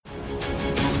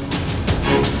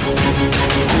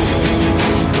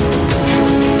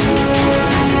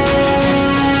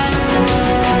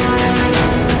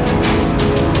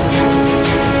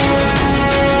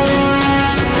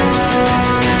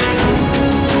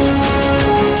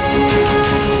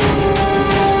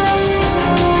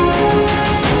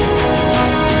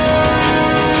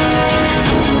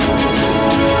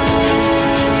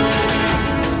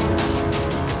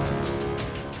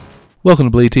Welcome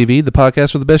to Bleed TV, the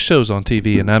podcast for the best shows on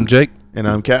TV, and I'm Jake. And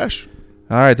I'm Cash.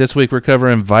 All right, this week we're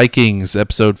covering Vikings,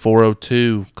 episode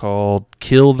 402, called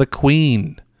Kill the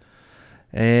Queen.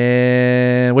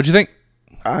 And what'd you think?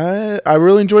 I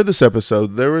really enjoyed this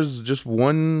episode. There was just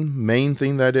one main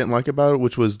thing that I didn't like about it,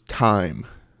 which was time.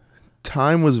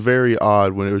 Time was very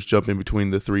odd when it was jumping between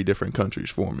the three different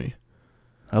countries for me.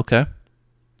 Okay.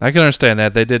 I can understand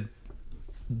that. They did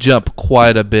jump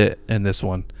quite a bit in this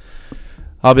one.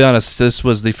 I'll be honest, this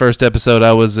was the first episode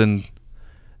I was in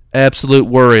absolute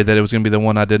worry that it was going to be the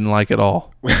one I didn't like at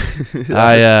all.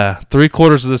 I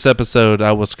 3/4 of this episode,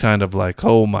 I was kind of like,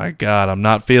 oh my God, I'm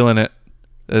not feeling it.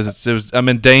 I'm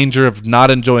in danger of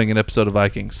not enjoying an episode of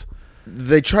Vikings.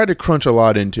 They tried to crunch a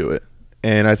lot into it,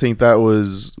 and I think that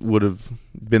would have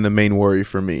been the main worry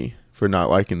for me for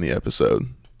not liking the episode.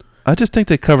 I just think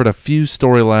they covered a few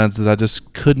storylines that I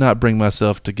just could not bring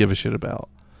myself to give a shit about.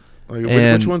 Like,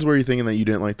 which ones were you thinking that you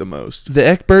didn't like the most? The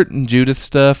Eckbert and Judith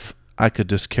stuff, I could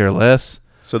just care less.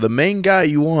 So the main guy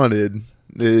you wanted,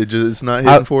 it's not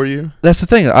hitting for you? That's the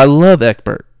thing. I love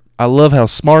Eckbert. I love how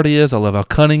smart he is. I love how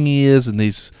cunning he is, and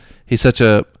he's such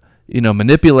a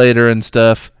manipulator and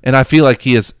stuff. And I feel like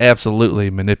he is absolutely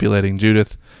manipulating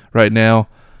Judith right now.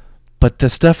 But the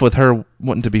stuff with her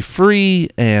wanting to be free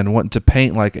and wanting to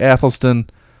paint like Athelstan,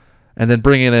 and then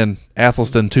bringing in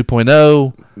Athelstan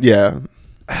 2.0. Yeah.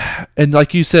 And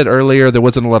like you said earlier, there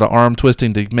wasn't a lot of arm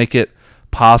twisting to make it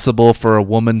possible for a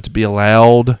woman to be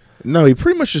allowed. No, he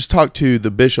pretty much just talked to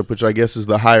the bishop, which I guess is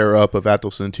the higher up of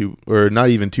Athelstan 2, or not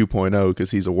even 2.0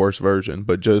 because he's a worse version,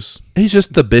 but he's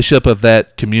just the bishop of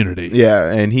that community. Yeah,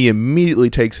 and he immediately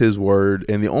takes his word,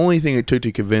 and the only thing it took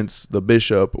to convince the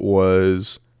bishop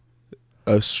was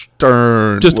a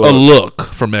stern a look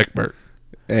from Eckbert.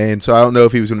 And so I don't know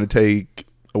if he was going to take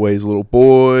away his little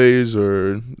boys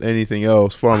or anything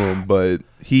else from him, but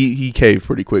he caved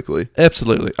pretty quickly.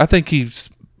 Absolutely. I think he's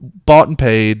bought and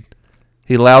paid.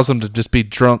 He allows them to just be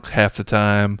drunk half the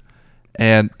time,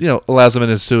 and allows them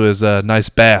into his nice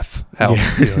bath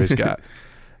house. Yeah. He's got.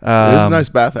 It is a nice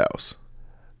bathhouse.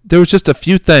 There was just a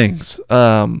few things.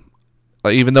 Even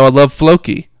though I love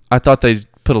Floki, I thought they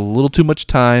put a little too much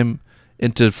time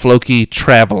into Floki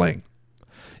traveling.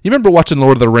 You remember watching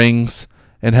Lord of the Rings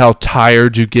and how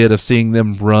tired you get of seeing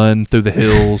them run through the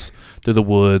hills, through the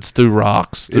woods, through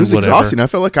rocks, through whatever. It was exhausting. I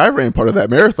felt like I ran part of that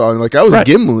marathon. Like I was right.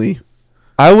 Gimli.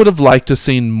 I would have liked to have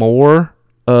seen more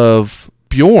of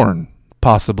Bjorn,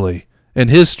 possibly,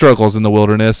 and his struggles in the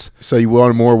wilderness. So you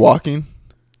wanted more walking?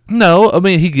 No, I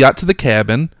mean, he got to the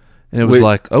cabin, and it was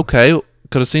like, okay,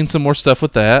 could have seen some more stuff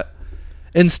with that.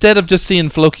 Instead of just seeing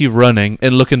Floki running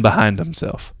and looking behind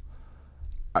himself.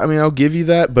 I mean, I'll give you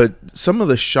that, but some of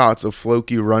the shots of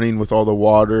Floki running with all the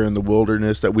water and the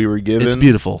wilderness that we were given. It's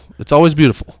beautiful. It's always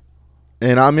beautiful.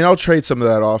 And, I mean, I'll trade some of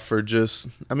that off for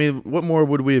what more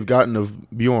would we have gotten of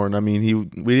Bjorn? I mean, he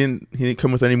didn't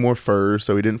come with any more furs,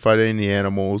 so he didn't fight any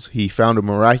animals. He found a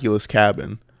miraculous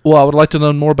cabin. Well, I would like to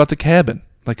know more about the cabin.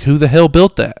 Like, who the hell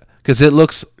built that? Because it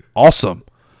looks awesome.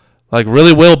 Like,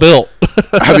 really well built.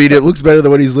 I mean, it looks better than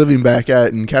what he's living back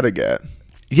at in Kattegat.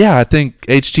 Yeah, I think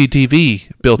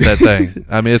HGTV built that thing.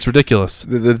 I mean, it's ridiculous.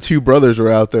 The two brothers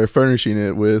were out there furnishing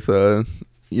it with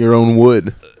your own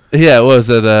wood. Yeah, what was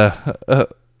it?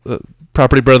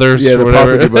 Property Brothers? Yeah, the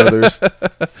Property Brothers.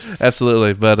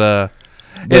 Absolutely. But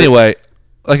anyway,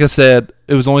 like I said,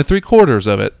 it was only 3/4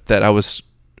 of it that I was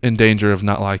in danger of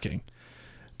not liking.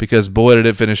 Because, boy, did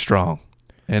it finish strong.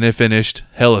 And it finished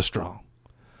hella strong.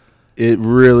 It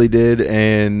really did,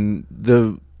 and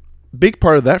the big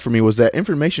part of that for me was that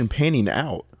information panning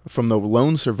out from the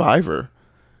lone survivor.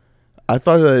 I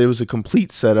thought that it was a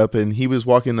complete setup, and he was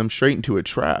walking them straight into a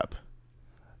trap.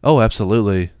 Oh,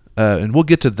 absolutely. And we'll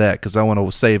get to that because I want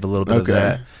to save a little bit of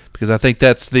that. Because I think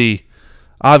that's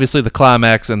obviously the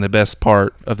climax and the best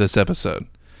part of this episode.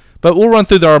 But we'll run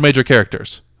through our major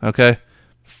characters, okay?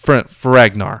 For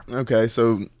Ragnar. Okay,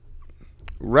 so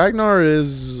Ragnar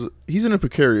he's in a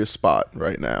precarious spot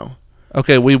right now.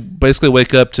 Okay, we basically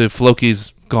wake up to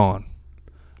Floki's gone.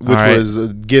 Which was a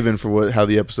given for how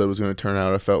the episode was going to turn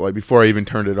out. I felt like before I even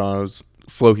turned it on, it was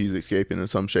Floki's escaping in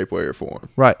some shape, way, or form.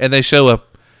 Right, and they show a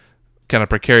kind of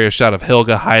precarious shot of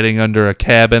Helga hiding under a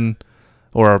cabin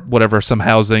or whatever, some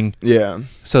housing. Yeah.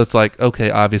 So it's like, okay,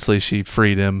 obviously she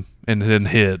freed him and then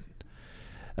hid.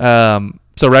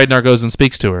 So Ragnar goes and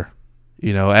speaks to her.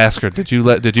 Ask her, did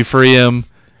you free him?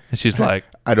 And she's like,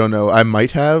 I don't know. I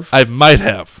might have.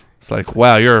 It's like,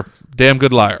 wow, you're a damn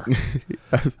good liar.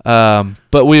 But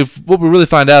what we really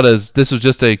find out is this was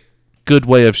just a good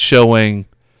way of showing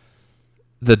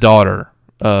the daughter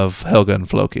of Helga and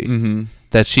Floki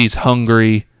that she's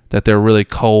hungry, that they're really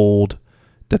cold,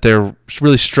 that they're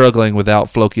really struggling without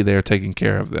Floki there taking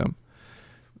care of them.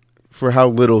 For how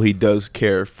little he does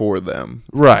care for them.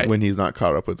 Right. When he's not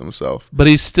caught up with himself. But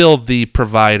he's still the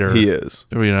provider. He is.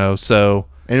 So...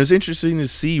 And it was interesting to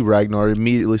see Ragnar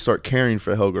immediately start caring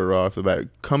for Helga right off the bat,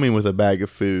 coming with a bag of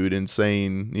food and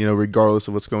saying, regardless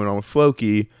of what's going on with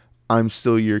Floki, I'm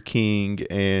still your king,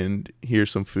 and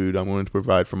here's some food I'm willing to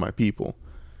provide for my people.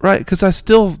 Right, because I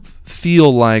still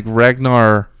feel like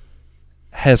Ragnar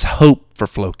has hope for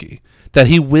Floki, that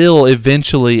he will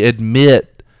eventually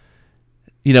admit,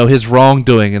 his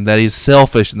wrongdoing and that he's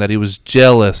selfish and that he was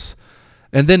jealous,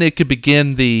 and then it could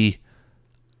begin the,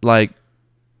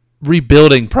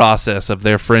 rebuilding process of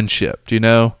their friendship, he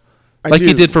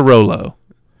did for Rollo.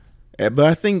 But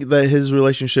I think that his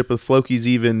relationship with Floki's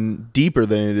even deeper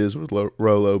than it is with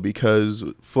Rollo, because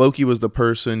Floki was the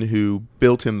person who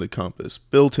built him the compass,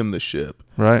 built him the ship.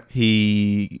 Right.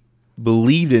 He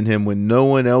believed in him when no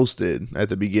one else did at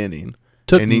the beginning.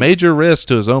 Took major risks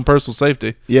to his own personal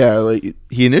safety. Yeah,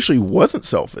 he initially wasn't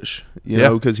selfish,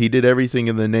 because he did everything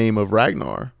in the name of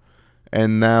Ragnar.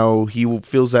 And now he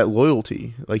feels that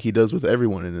loyalty like he does with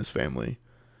everyone in his family.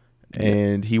 Yeah.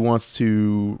 And he wants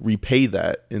to repay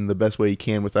that in the best way he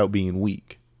can without being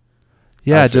weak.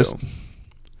 Yeah,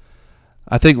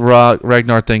 I think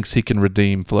Ragnar thinks he can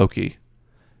redeem Floki.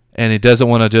 And he doesn't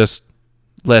want to just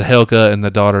let Helga and the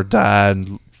daughter die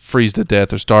and freeze to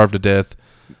death or starve to death.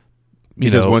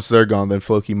 Because once they're gone, then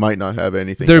Floki might not have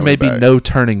anything. There may be no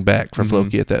turning back for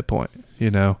Floki at that point,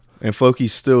 And Floki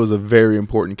still is a very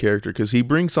important character because he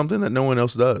brings something that no one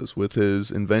else does with his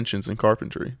inventions in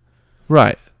carpentry.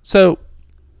 Right. So,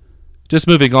 just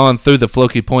moving on through the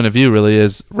Floki point of view, really,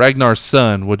 is Ragnar's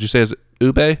son. Would you say is it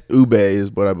Ube? Ube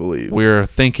is what I believe. We're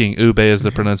thinking Ube is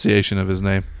the pronunciation of his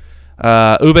name.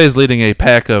 Ube is leading a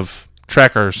pack of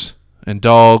trackers and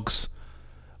dogs,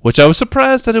 which I was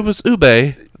surprised that it was Ube.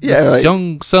 Yeah, this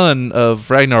young son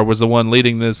of Ragnar was the one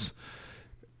leading this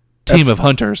team of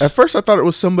hunters. At first I thought it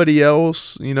was somebody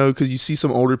else, because you see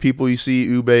some older people, you see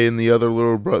Ube and the other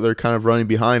little brother kind of running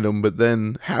behind him, but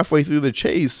then halfway through the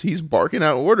chase, he's barking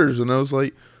out orders, and I was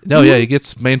like... No, yeah, he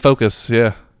gets main focus,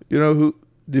 yeah. Who...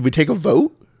 Did we take a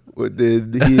vote?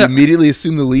 Did he immediately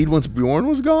assume the lead once Bjorn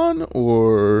was gone,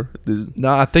 or... No,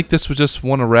 I think this was just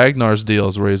one of Ragnar's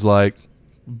deals where he's like,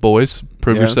 boys,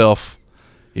 prove yourself.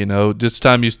 This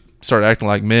time you start acting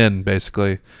like men,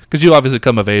 basically, because you obviously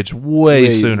come of age way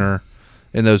sooner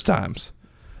in those times.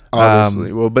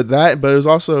 Obviously, but it was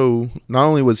also not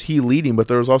only was he leading, but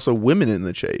there was also women in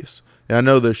the chase. And I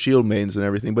know they're shield maidens and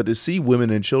everything, but to see women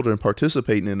and children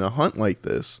participating in a hunt like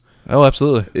this,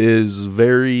 absolutely, is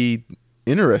very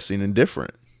interesting and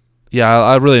different. Yeah,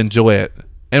 I really enjoy it,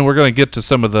 and we're going to get to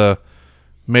some of the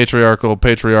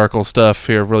patriarchal stuff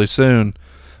here really soon.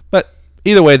 But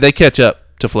either way, they catch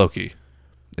up to Floki.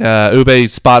 Ube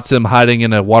spots him hiding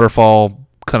in a waterfall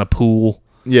kind of pool.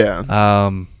 Yeah.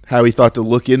 How he thought to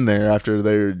look in there after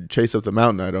they chase up the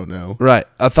mountain, I don't know. Right.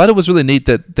 I thought it was really neat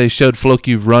that they showed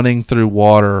Floki running through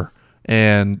water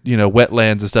and,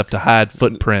 wetlands and stuff to hide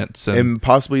footprints. And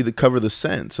possibly to cover the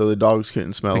scent so the dogs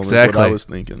couldn't smell him. Exactly. That's what I was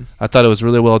thinking. I thought it was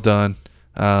really well done.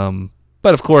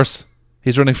 But, of course,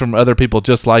 he's running from other people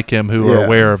just like him who are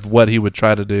aware of what he would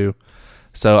try to do.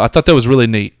 So I thought that was really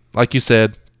neat. Like you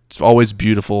said, it's always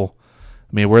beautiful.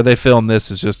 I mean, where they film this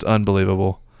is just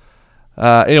unbelievable.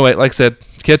 Anyway, like I said,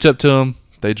 catch up to him.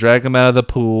 They drag him out of the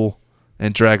pool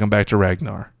and drag him back to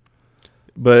Ragnar.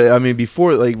 But, I mean,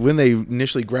 before, when they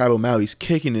initially grab him out, he's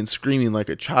kicking and screaming like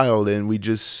a child, and we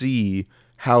just see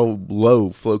how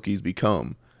low Floki's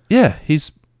become. Yeah,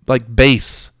 he's like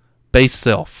base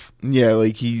self. Yeah,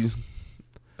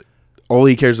 all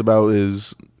he cares about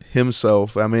is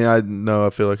himself. I mean, I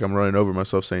feel like I'm running over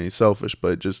myself saying he's selfish,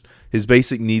 but just his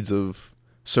basic needs of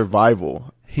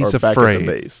survival he's are afraid. Back at the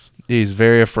base. He's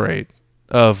very afraid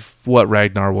of what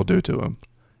Ragnar will do to him.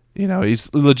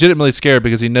 He's legitimately scared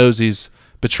because he knows he's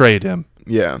betrayed him.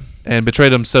 Yeah. And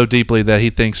betrayed him so deeply that he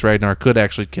thinks Ragnar could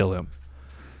actually kill him.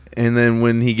 And then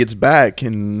when he gets back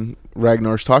and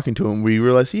Ragnar's talking to him, we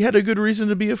realize he had a good reason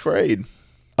to be afraid.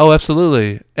 Oh,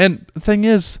 absolutely. And the thing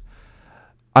is,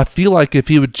 I feel like if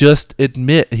he would just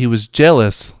admit he was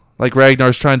jealous, like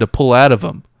Ragnar's trying to pull out of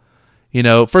him,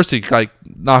 first he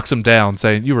knocks him down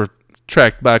saying, you were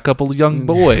tracked by a couple of young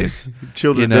boys.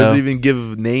 Children. Doesn't even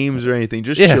give names or anything,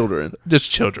 just children.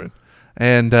 Just children.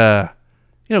 And,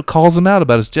 calls him out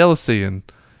about his jealousy. And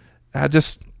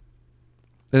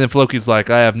then Floki's like,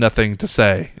 I have nothing to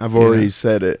say. I've already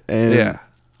said it. And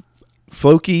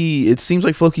Floki, it seems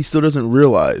like Floki still doesn't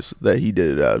realize that he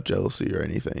did it out of jealousy or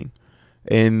anything.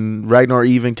 And Ragnar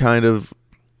even kind of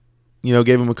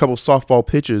gave him a couple softball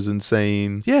pitches and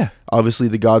saying, Yeah. obviously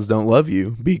the gods don't love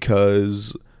you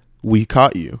because we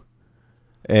caught you.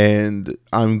 And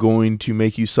I'm going to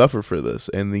make you suffer for this.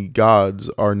 And the gods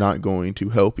are not going to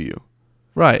help you.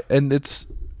 Right. And it's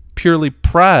purely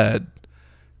pride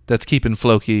that's keeping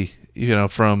Floki,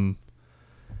 from,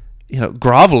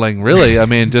 groveling, really. I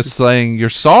mean, just saying you're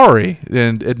sorry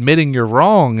and admitting you're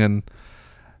wrong. And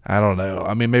I don't know.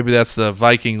 I mean, maybe that's the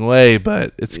Viking way,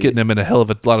 but it's getting him in a hell of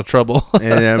a lot of trouble.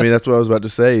 And I mean, that's what I was about to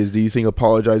say is, do you think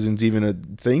apologizing is even a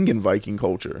thing in Viking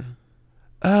culture?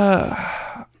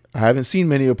 I haven't seen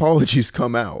many apologies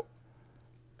come out.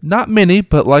 Not many,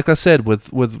 but like I said, with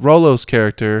Rollo's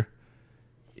character,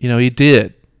 he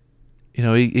did.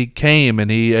 He came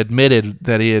and he admitted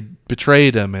that he had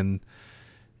betrayed him and,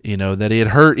 that he had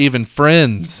hurt even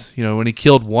friends, when he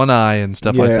killed One Eye and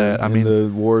stuff like that. I mean,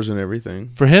 the wars and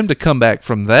everything. For him to come back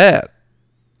from that,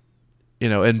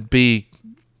 and be,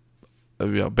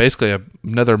 basically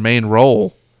another main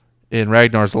role in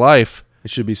Ragnar's life. It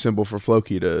should be simple for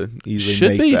Floki to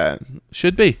easily make that.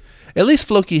 Should be. At least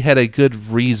Floki had a good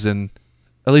reason,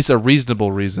 at least a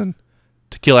reasonable reason,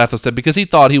 to kill Athelstan because he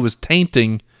thought he was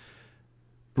tainting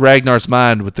Ragnar's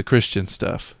mind with the Christian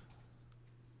stuff.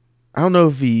 I don't know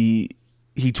if he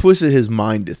twisted his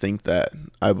mind to think that,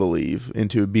 I believe,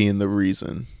 into being the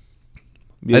reason.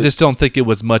 I just don't think it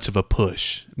was much of a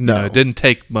push. No. It didn't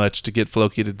take much to get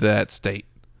Floki to that state.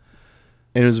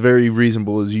 And it was very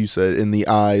reasonable, as you said, in the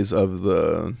eyes of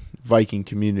the Viking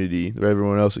community, or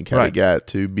everyone else in Kattegat,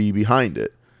 to be behind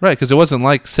it. Right, because it wasn't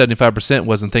like 75%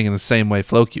 wasn't thinking the same way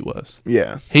Floki was.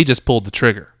 Yeah. He just pulled the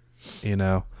trigger,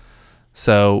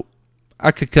 So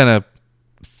I could kind of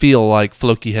feel like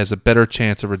Floki has a better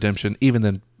chance of redemption,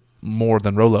 even more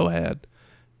than Rollo had.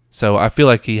 So I feel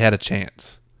like he had a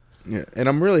chance. Yeah, and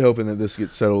I'm really hoping that this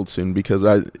gets settled soon because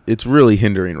it's really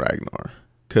hindering Ragnar.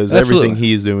 Because everything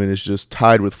he's doing is just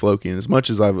tied with Floki. And as much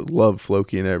as I've loved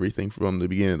Floki and everything from the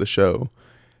beginning of the show,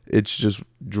 it's just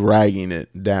dragging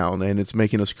it down. And it's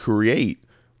making us create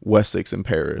Wessex and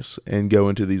Paris and go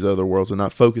into these other worlds and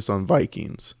not focus on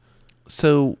Vikings.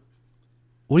 So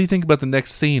what do you think about the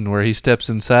next scene where he steps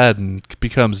inside and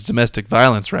becomes domestic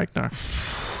violence Ragnar?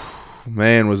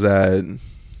 Man,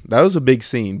 that was a big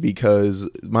scene because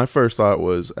my first thought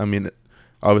was, I mean,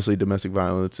 obviously domestic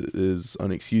violence is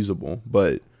unexcusable,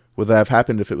 but would that have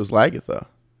happened if it was Lagertha?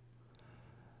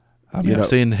 I mean, I've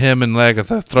seen him and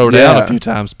Lagertha throw down a few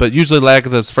times, but usually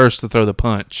Lagertha's first to throw the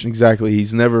punch. Exactly.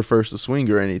 He's never first to swing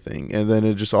or anything. And then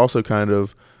it just also kind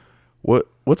of,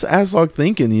 what's Aslog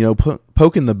thinking,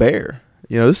 poking the bear?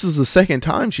 This is the second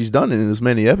time she's done it in as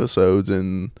many episodes.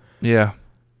 And yeah,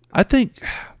 I think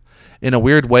in a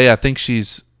weird way, I think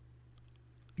she's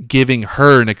giving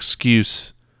her an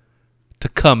excuse to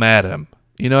come at him.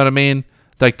 You know what I mean?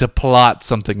 Like to plot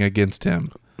something against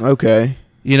him. Okay.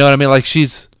 You know what I mean? Like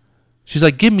she's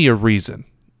like, give me a reason.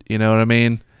 You know what I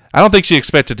mean? I don't think she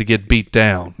expected to get beat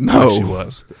down. No. Like she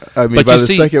was. I mean, but by the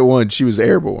second one, she was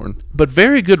airborne. But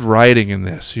very good writing in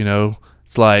this,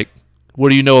 It's like, what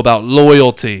do you know about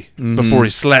loyalty before he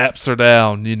slaps her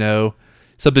down,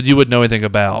 Something you wouldn't know anything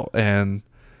about. And,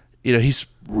 he's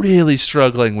really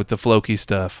struggling with the Floki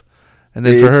stuff. And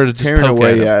then for her to just tearing poke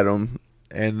away at him.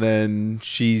 And then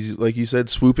she's, like you said,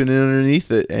 swooping in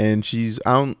underneath it. And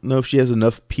I don't know if she has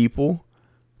enough people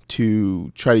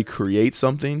to try to create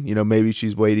something. Maybe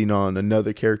she's waiting on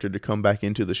another character to come back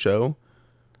into the show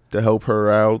to help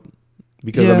her out.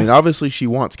 Because, I mean, obviously she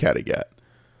wants Kattegat.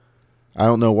 I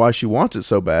don't know why she wants it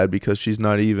so bad because she's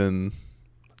not even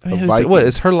a Viking. What,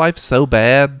 is her life so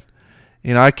bad?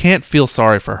 I can't feel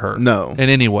sorry for her. No. In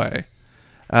any way.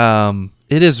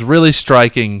 It is really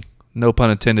striking, no pun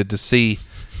intended, to see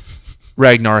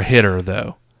Ragnar hit her,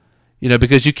 though.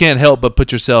 Because you can't help but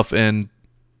put yourself in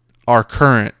our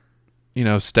current,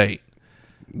 state.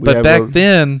 But back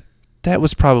then, that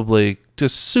was probably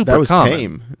just super common. That was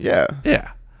tame, yeah.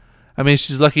 Yeah. I mean,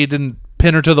 she's lucky he didn't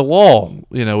pin her to the wall,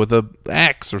 with a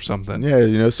axe or something.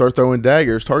 Yeah, start throwing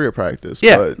daggers, target practice.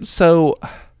 Yeah, but so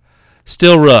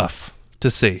still rough to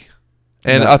see.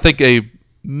 And I think a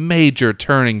major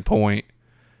turning point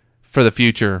for the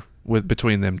future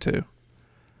between them two.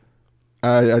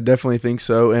 I definitely think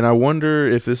so. And I wonder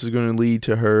if this is going to lead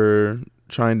to her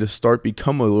trying to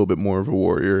become a little bit more of a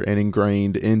warrior and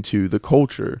ingrained into the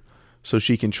culture so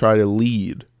she can try to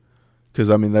lead. Because,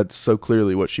 I mean, that's so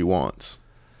clearly what she wants.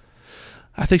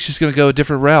 I think she's going to go a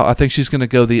different route. I think she's going to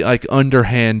go the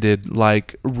underhanded,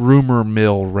 rumor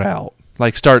mill route.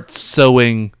 Start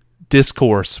sowing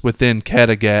discourse within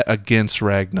Kattegat against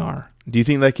Ragnar. Do you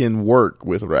think that can work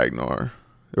with Ragnar?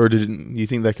 Or do you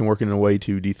think that can work in a way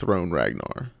to dethrone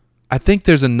Ragnar? I think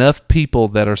there's enough people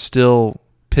that are still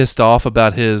pissed off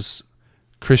about his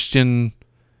Christian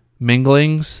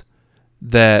minglings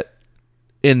that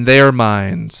in their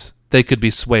minds they could be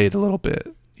swayed a little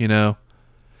bit, you know?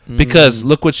 Because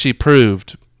look what she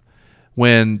proved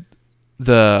when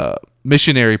the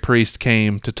missionary priest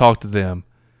came to talk to them.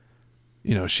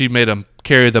 You know, she made them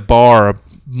carry the bar of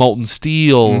molten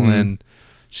steel, and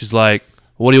she's like,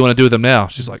 what do you want to do with him now?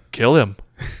 She's like, kill him.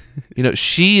 You know,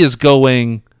 she is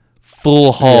going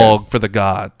full hog for the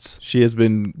gods. She has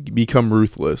become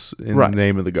ruthless in the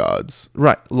name of the gods.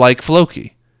 Right, like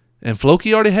Floki. And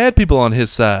Floki already had people on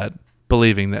his side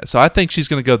believing that. So I think she's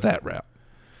going to go that route.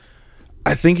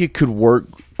 I think it could work.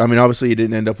 I mean, obviously, it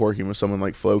didn't end up working with someone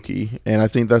like Floki, and I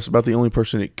think that's about the only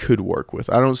person it could work with.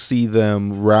 I don't see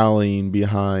them rallying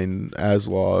behind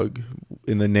Aslog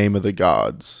in the name of the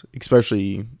gods,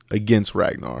 especially against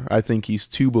Ragnar. I think he's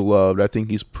too beloved. I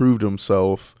think he's proved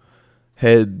himself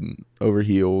head over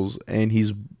heels, and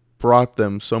he's brought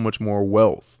them so much more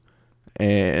wealth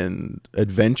and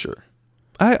adventure.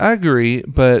 I agree,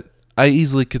 but I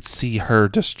easily could see her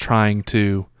just trying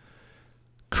to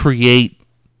create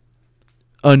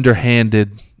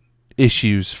underhanded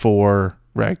issues for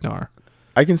Ragnar.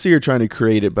 I can see her trying to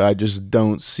create it, but I just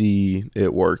don't see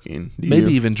it working.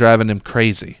 Maybe even driving him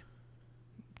crazy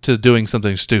to doing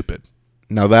something stupid.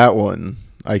 Now that one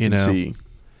I can see.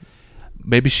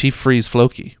 Maybe she frees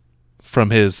Floki from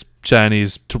his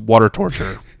Chinese water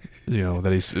torture,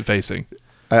 that he's facing.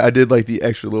 I did like the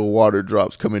extra little water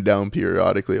drops coming down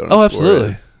periodically on his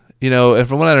absolutely. Forehead. And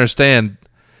from what I understand,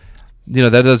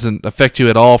 that doesn't affect you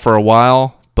at all for a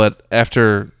while, but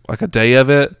after like a day of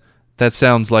it, that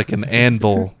sounds like an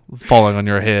anvil falling on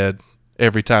your head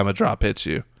every time a drop hits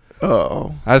you.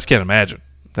 Oh. I just can't imagine.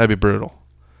 That'd be brutal.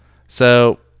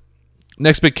 So,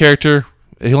 next big character,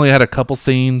 he only had a couple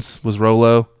scenes, was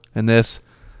Rollo in this.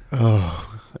 Oh.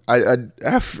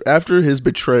 After his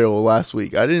betrayal last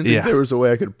week, I didn't think there was a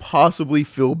way I could possibly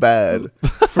feel bad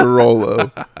for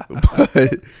Rollo,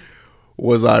 but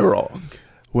was I wrong?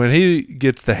 When he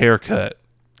gets the haircut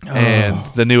and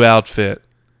the new outfit,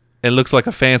 it looks like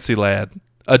a fancy lad,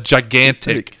 a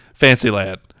gigantic fancy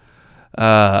lad.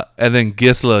 And then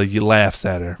Gisela laughs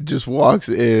at her. Just walks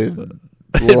in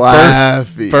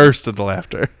laughing. Burst into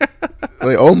laughter.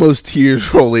 Like almost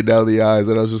tears rolling down the eyes.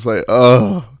 And I was just like,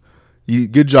 oh,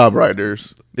 good job,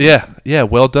 writers. Yeah,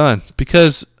 well done.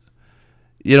 Because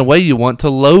in a way you want to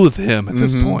loathe him at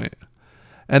this point.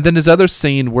 And then his other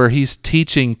scene where he's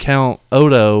teaching Count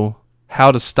Odo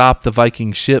how to stop the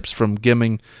Viking ships from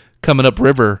coming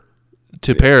upriver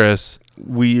to Paris.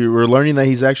 We were learning that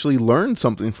he's actually learned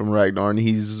something from Ragnar, and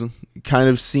he's kind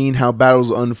of seen how battles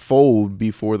unfold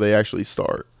before they actually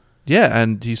start. Yeah,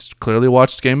 and he's clearly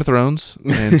watched Game of Thrones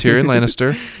and Tyrion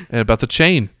Lannister and about the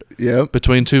chain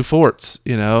between two forts,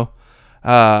 and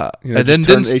then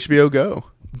didn't HBO Go.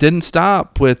 Didn't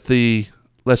stop with the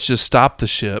let's just stop the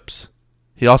ships.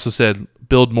 He also said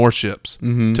build more ships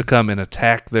to come and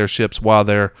attack their ships while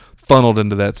they're funneled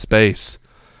into that space.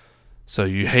 So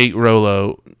you hate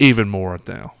Rollo even more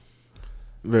now.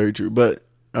 Very true. But,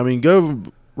 I mean, go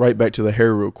right back to the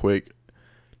hair real quick.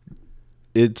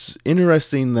 It's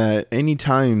interesting that any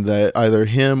time that either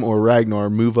him or Ragnar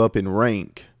move up in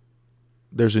rank,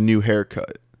 there's a new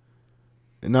haircut.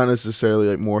 And not necessarily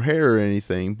like more hair or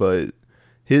anything, but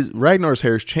Ragnar's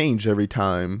hair's changed every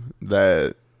time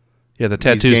that... Yeah, the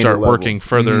tattoos start working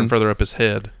further and further up his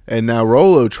head. And now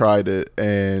Rollo tried it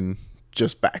and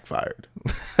just backfired.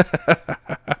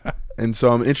 And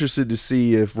so I'm interested to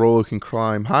see if Rollo can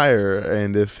climb higher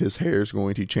and if his hair is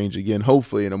going to change again,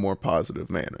 hopefully in a more positive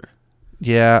manner.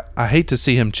 Yeah, I hate to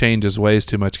see him change his ways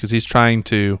too much because he's trying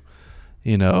to,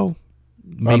 mingle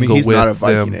he's with not a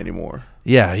Viking them anymore.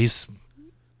 Yeah, he's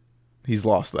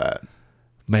lost that.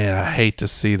 Man, I hate to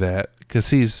see that because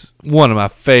he's one of my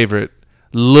favorite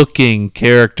looking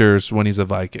characters when he's a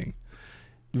Viking.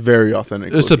 Very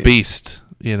authentic. It's a beast,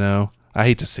 I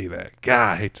hate to see that.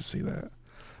 God, I hate to see that.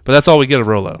 But that's all we get of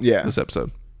Rollo this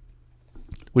episode.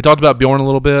 We talked about Bjorn a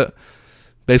little bit.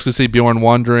 Basically see Bjorn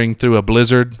wandering through a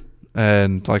blizzard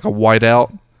and like a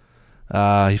whiteout.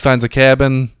 He finds a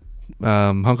cabin,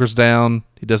 hunkers down.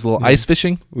 He does a little ice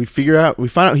fishing. We find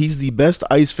out he's the best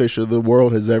ice fisher the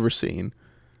world has ever seen.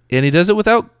 And he does it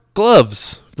without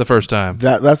gloves the first time.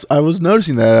 I was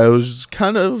noticing that. I was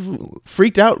kind of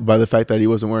freaked out by the fact that he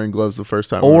wasn't wearing gloves the first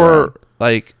time. Or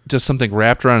like just something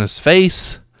wrapped around his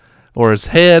face or his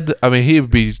head. I mean,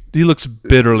 he looks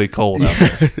bitterly cold out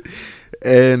there.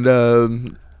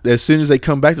 And as soon as they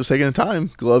come back the second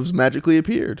time, gloves magically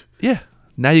appeared. Yeah.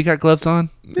 Now you got gloves on?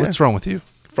 Yeah. What's wrong with you?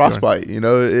 Frostbite,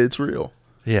 it's real.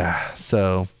 Yeah.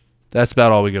 So That's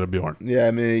about all we get of Bjorn. Yeah,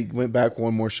 I mean, he went back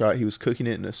one more shot. He was cooking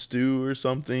it in a stew or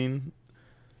something.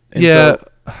 And Yeah.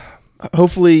 so,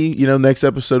 hopefully, next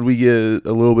episode we get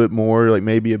a little bit more, like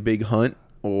maybe a big hunt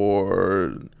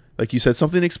or, like you said,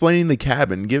 something explaining the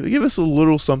cabin. Give us a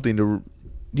little something to.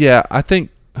 Yeah, I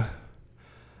think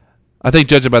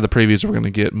judging by the previews, we're going to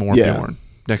get more Yeah. Bjorn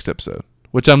next episode,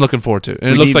 which I'm looking forward to. And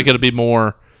We it looks need- like it'll be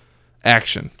more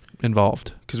action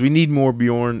involved. Because we need more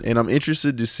Bjorn, and I'm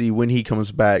interested to see when he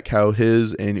comes back how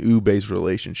his and Ube's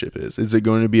relationship is. Is it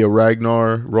going to be a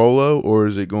Ragnar Rollo, or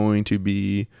is it going to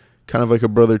be kind of like a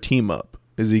brother team up?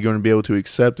 Is he going to be able to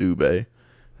accept Ube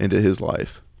into his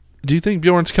life? Do you think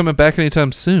Bjorn's coming back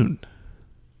anytime soon?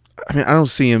 I mean, I don't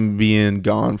see him being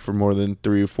gone for more than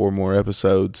 3 or 4 more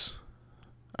episodes.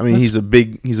 I mean, he's a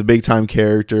big time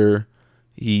character.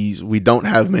 We don't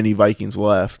have many Vikings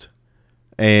left,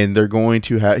 and they're going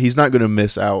to have. He's not going to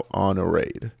miss out on a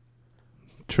raid.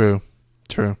 True.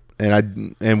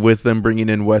 And with them bringing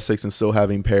in Wessex and still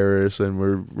having Paris, and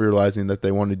we're realizing that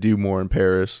they want to do more in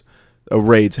Paris, a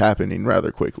raid's happening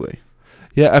rather quickly.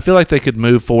 Yeah, I feel like they could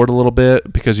move forward a little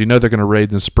bit because they're going to raid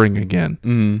in the spring again. Mm-hmm.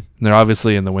 And they're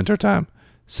obviously in the wintertime.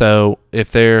 So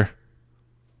if they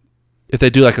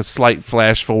do like a slight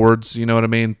flash forwards, you know what I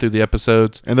mean, through the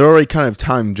episodes. And they're already kind of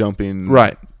time jumping.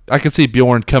 Right. I could see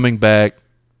Bjorn coming back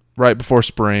right before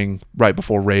spring, right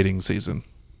before raiding season.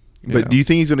 But do you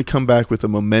think he's going to come back with a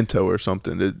memento or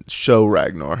something to show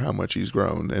Ragnar how much he's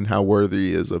grown and how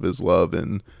worthy he is of his love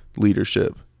and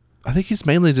leadership? I think he's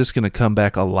mainly just going to come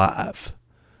back alive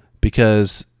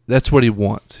because that's what he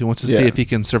wants. He wants to see if he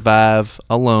can survive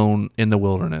alone in the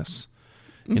wilderness.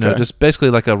 You know, just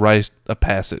basically like a rite of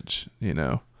passage,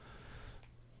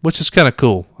 which is kind of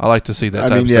cool. I like to see that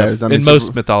type of stuff. In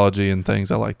most mythology and things,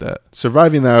 I like that.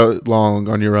 Surviving that long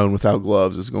on your own without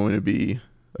gloves is going to be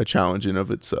a challenge in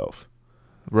of itself.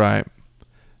 Right.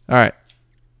 All right.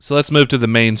 So let's move to the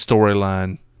main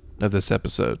storyline of this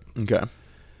episode. Okay.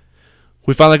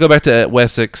 We finally go back to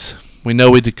Wessex. We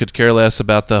know we could care less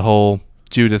about the whole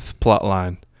Judith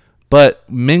plotline. But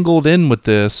mingled in with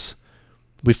this,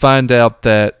 we find out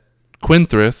that Queen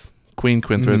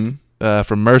Quinthrith,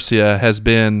 from Mercia, has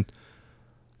been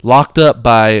locked up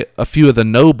by a few of the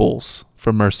nobles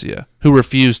from Mercia who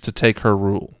refused to take her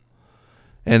rule.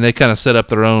 And they kind of set up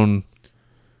their own,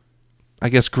 I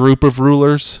guess, group of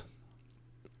rulers.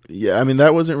 Yeah, I mean,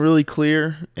 that wasn't really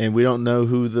clear, and we don't know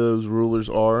who those rulers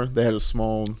are. They had a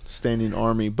small standing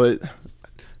army, but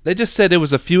they just said it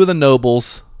was a few of the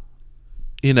nobles,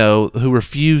 who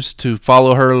refused to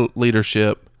follow her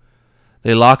leadership.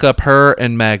 They lock up her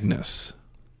and Magnus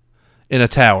in a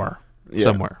tower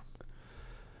somewhere.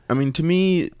 I mean, to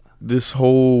me, this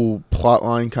whole plot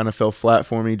line kind of fell flat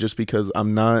for me just because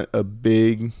I'm not a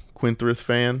big Quinthrith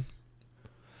fan.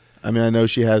 I mean, I know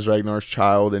she has Ragnar's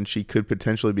child and she could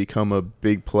potentially become a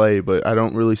big play, but I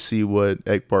don't really see what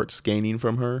Eckbart's gaining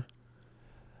from her.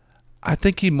 I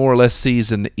think he more or less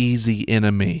sees an easy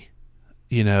enemy,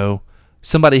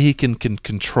 somebody he can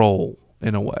control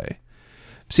in a way.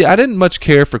 See, I didn't much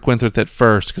care for Quinthrith at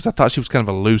first because I thought she was kind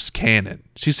of a loose cannon.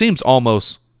 She seems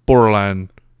almost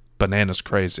borderline bananas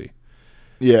crazy.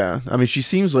 Yeah, I mean, she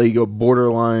seems like a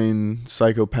borderline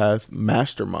psychopath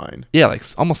mastermind. Yeah, like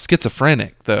almost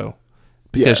schizophrenic, though.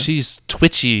 Because she's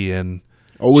twitchy and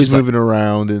always moving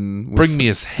around and... Bring me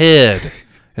his head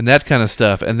and that kind of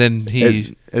stuff. And then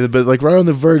but like right on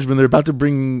the verge when they're about to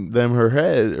bring them her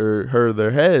head, or her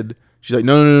their head, she's like,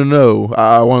 no,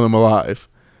 I want them alive.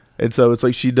 And so it's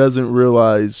like she doesn't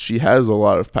realize she has a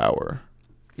lot of power.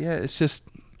 Yeah, it's just...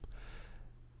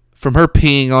 From her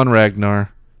peeing on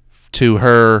Ragnar to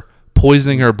her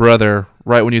poisoning her brother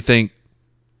right when you think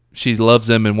she loves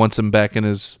him and wants him back in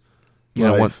his,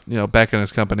 back in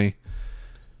his company.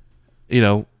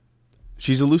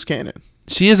 She's a loose cannon.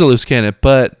 She is a loose cannon,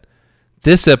 but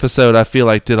this episode I feel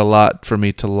like did a lot for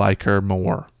me to like her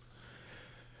more.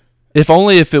 If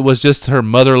only if it was just her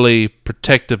motherly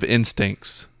protective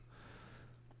instincts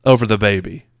over the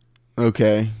baby.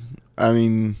 Okay. I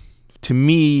mean, to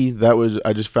me,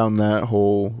 I just found that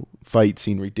whole fight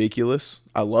scene ridiculous.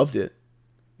 I loved it.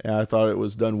 And I thought it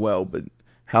was done well, but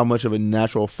how much of a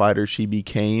natural fighter she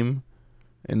became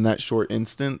in that short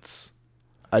instance,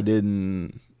 it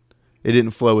didn't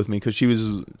flow with me because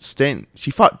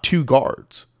she fought 2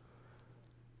 guards.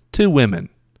 2 women.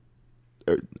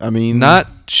 I mean, not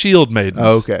shield maidens.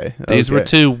 Okay. These were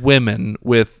 2 women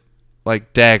with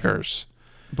like daggers.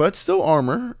 But still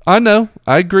armor. I know.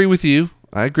 I agree with you.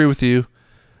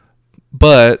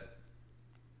 But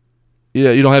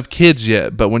you don't have kids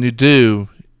yet, but when you do,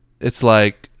 it's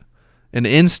like an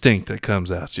instinct that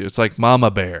comes out you. It's like mama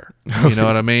bear. You know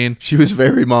what I mean? She was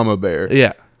very mama bear.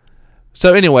 Yeah.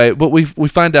 So anyway, but we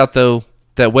find out though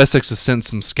that Wessex has sent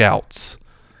some scouts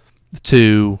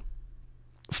to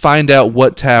find out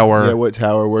what tower,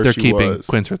 where they're she keeping was.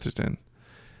 Queen Tristan.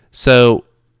 So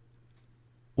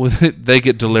they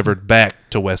get delivered back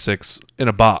to Wessex in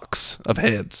a box of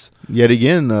heads. Yet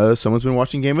again, someone's been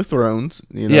watching Game of Thrones.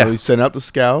 He sent out the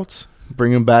scouts,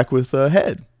 bring them back with a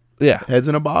head. Yeah. Heads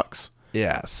in a box.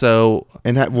 Yeah. So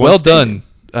And well done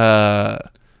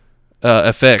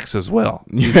effects as well.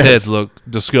 These heads look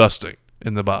disgusting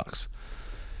in the box.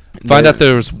 Find out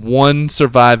there was one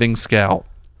surviving scout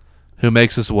who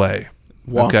makes his way.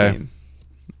 Walking. Okay.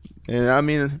 And I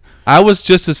mean, I was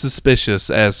just as suspicious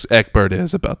as Eckbert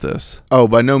is about this. oh,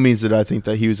 by no means did I think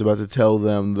that he was about to tell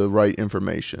them the right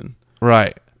information.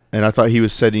 Right. And I thought he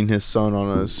was setting his son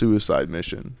on a suicide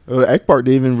mission. Eckbart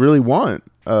didn't even really want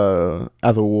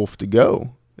Athelwulf to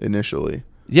go initially.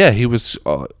 Yeah, he was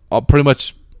pretty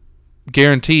much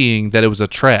guaranteeing that it was a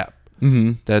trap.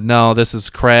 Mm-hmm. That no, this is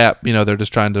crap. They're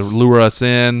just trying to lure us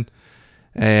in.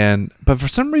 But for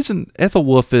some reason,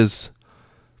 Ethelwulf is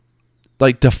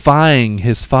like defying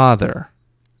his father.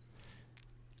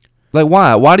 Like,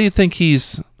 why? Why do you think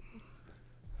he's?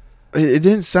 It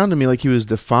didn't sound to me like he was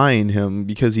defying him,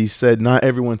 because he said, "Not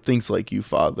everyone thinks like you,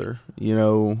 father.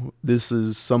 This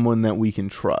is someone that we can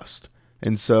trust."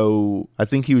 And so I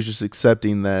think he was just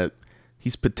accepting that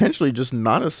he's potentially just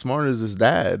not as smart as his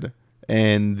dad,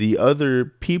 and the other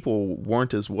people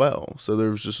weren't as well. So there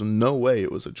was just no way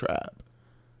it was a trap.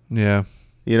 Yeah.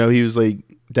 He was like,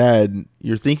 "Dad,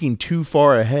 you're thinking too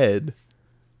far ahead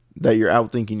that you're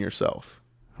outthinking yourself."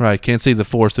 Right. Can't see the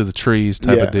forest through the trees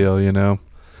type of deal,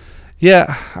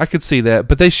 Yeah, I could see that.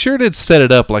 But they sure did set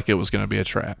it up like it was going to be a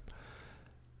trap.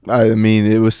 I mean,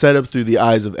 it was set up through the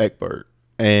eyes of Eckbert.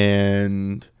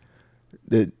 And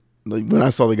when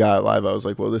I saw the guy alive, I was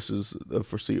like, well, this is a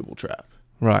foreseeable trap.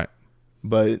 Right.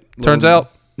 But turns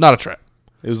out, not a trap.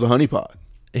 It was the honeypot.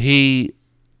 He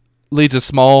leads a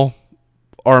small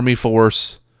army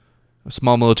force, a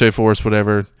small military force,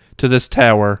 whatever, to this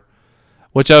tower,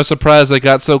 which I was surprised they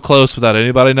got so close without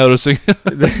anybody noticing.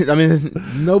 I mean,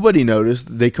 nobody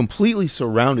noticed. They completely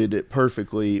surrounded it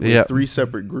perfectly with 3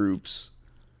 separate groups.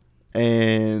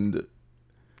 And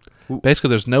basically,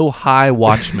 there's no high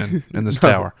watchman in this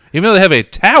tower. Even though they have a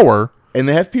tower. And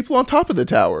they have people on top of the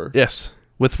tower. Yes.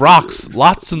 With rocks.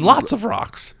 Lots and lots of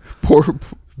rocks. Poor,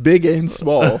 big and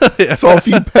small. Saw a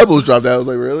few pebbles drop down. I was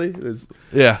like, really?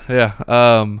 Yeah.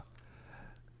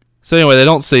 So anyway, they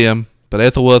don't see him. But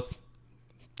Ethelwulf,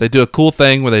 they do a cool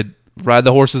thing where they ride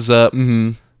the horses up,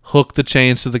 hook the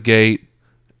chains to the gate,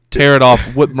 tear it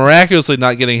off, miraculously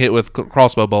not getting hit with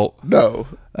crossbow bolt. No.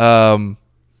 And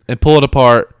pull it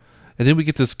apart. And then we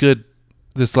get this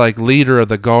leader of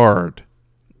the guard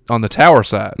on the tower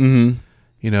side,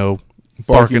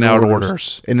 barking out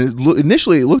orders. And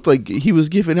initially it looked like he was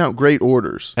giving out great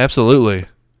orders. Absolutely.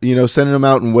 Sending them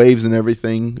out in waves and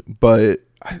everything. But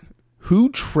who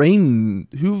trained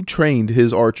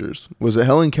his archers? Was it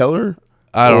Helen Keller?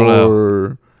 I don't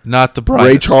know. Not the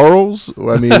brightest. Ray Charles?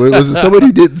 I mean, was it somebody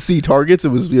who didn't see targets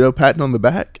and was, patting on the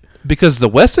back? Because the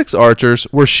Wessex archers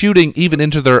were shooting even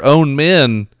into their own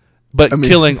men, but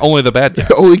killing only the bad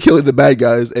guys. Only killing the bad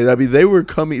guys. And they were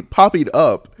popping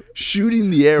up,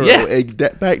 shooting the arrow and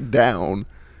back down.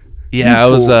 Yeah, it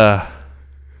was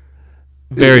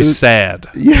very sad.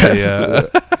 Yes.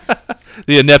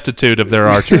 The ineptitude of their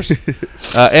archers.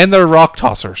 And their rock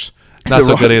tossers. Not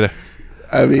so good either.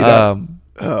 I mean,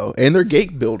 and their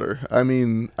gate builder. I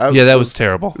mean, that was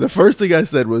terrible. The first thing I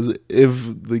said was,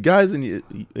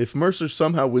 if Mercer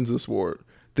somehow wins this war,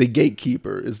 the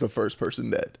gatekeeper is the first person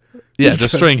dead. Yeah,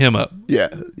 just string him up. Yeah,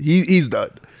 he's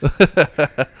done.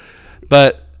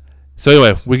 But so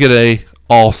anyway, we get a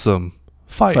awesome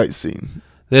fight scene.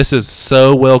 This is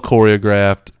so well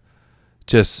choreographed,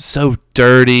 just so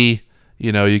dirty.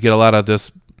 You get a lot of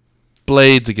this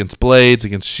blades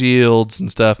against shields and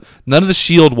stuff. None of the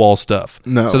shield wall stuff.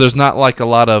 No. So there's not like a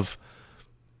lot of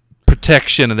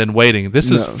protection and then waiting. This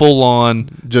is full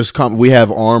on. Just we have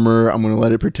armor. I'm going to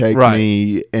let it protect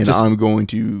me, and just I'm going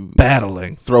to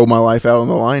battling. Throw my life out on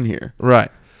the line here. Right.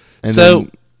 And so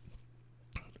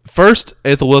first,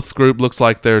 Ethelwulf's group looks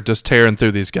like they're just tearing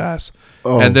through these guys.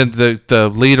 Oh. And then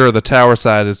the leader of the tower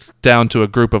side is down to a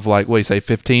group of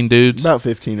 15 dudes? About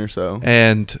 15 or so.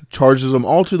 And charges them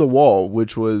all to the wall,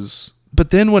 which was...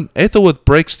 But then when Ethelwulf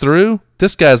breaks through,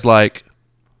 this guy's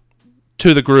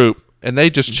to the group, and they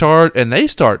just charge, and they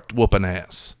start whooping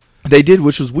ass. They did,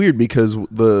 which was weird, because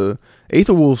the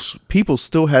Ethelwulf's people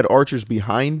still had archers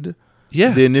behind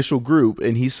the initial group,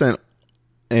 and he sent...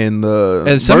 And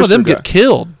some of them get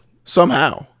killed.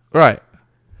 Somehow. Right.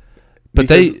 But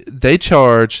they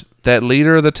charge, that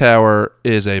leader of the tower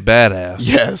is a badass.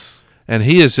 Yes. And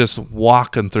he is just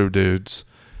walking through dudes.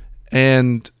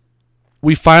 And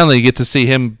we finally get to see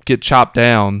him get chopped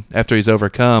down after he's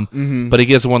overcome. Mm-hmm. But he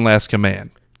gives one last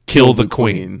command. Kill the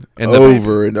queen. And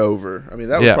over and over. I mean,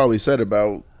 that was probably said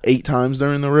about 8 times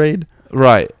during the raid.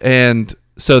 Right. And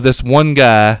so this one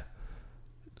guy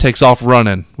takes off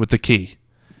running with the key.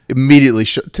 Immediately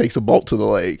takes a bolt to the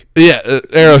leg. Yeah,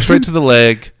 arrow straight to the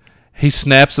leg. He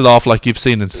snaps it off like you've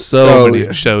seen in so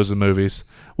many shows and movies,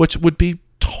 which would be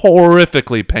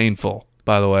horrifically painful,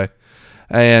 by the way.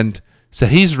 And so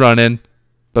he's running,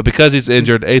 but because he's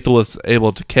injured, Aethel is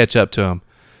able to catch up to him.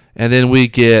 And then we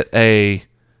get a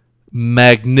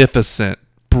magnificent,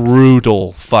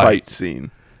 brutal fight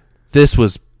scene. This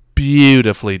was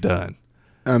beautifully done.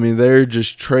 I mean, they're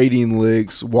just trading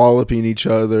licks, walloping each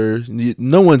other.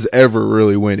 No one's ever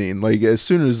really winning. Like, as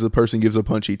soon as the person gives a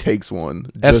punch, he takes one.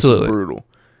 Absolutely. Just brutal.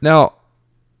 Now,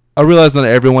 I realize not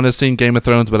everyone has seen Game of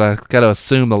Thrones, but I got to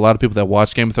assume a lot of people that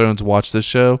watch Game of Thrones watch this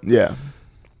show. Yeah.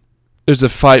 There's a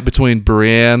fight between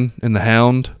Brienne and the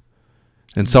Hound.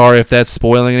 And sorry if that's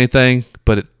spoiling anything,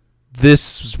 but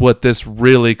this is what this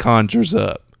really conjures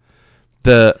up.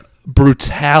 The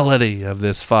brutality of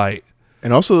this fight.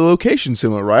 And also the location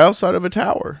similar, right outside of a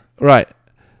tower. Right.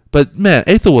 But, man,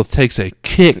 Aethelwulf takes a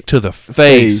kick to the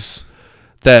face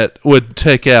that would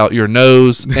take out your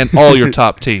nose and all your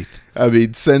top teeth. I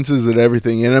mean, senses and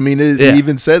everything. And, I mean, it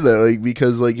even said that, like,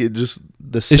 because, like, it just,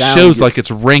 the sound. It shows like it's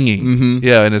ringing,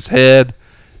 in his head.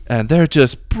 And they're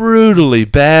just brutally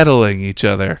battling each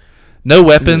other. No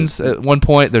weapons at one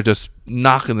point. They're just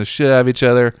knocking the shit out of each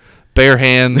other. Bare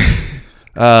hands.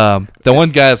 The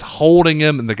one guy's holding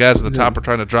him, and the guys at the top are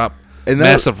trying to drop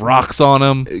massive rocks on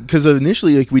him. Because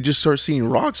initially, like, we just start seeing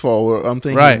rocks fall. I'm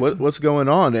thinking, what's going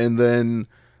on? And then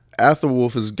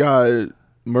Aethelwulf's guy,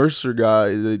 Mercer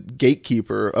guy, the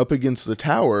gatekeeper, up against the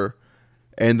tower,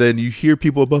 and then you hear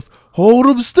people above, hold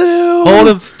him still, hold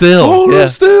him still, hold him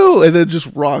still, and then just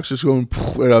rocks just going,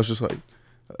 and I was just like,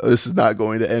 this is not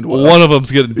going to end well. One of them's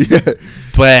getting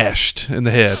bashed in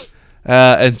the head,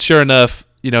 and sure enough.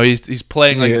 You know, he's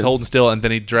playing like he's holding still, and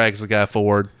then he drags the guy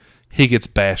forward. He gets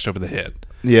bashed over the head.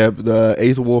 Yeah,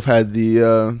 Aethelwulf had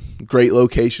the great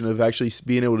location of actually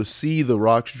being able to see the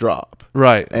rocks drop.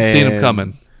 Right, seeing him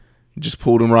coming. Just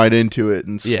pulled him right into it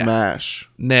and smash.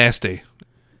 Nasty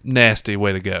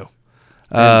way to go.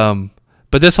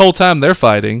 But this whole time they're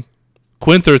fighting,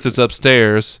 Quenthrith is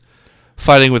upstairs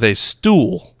fighting with a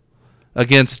stool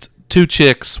against 2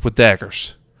 chicks with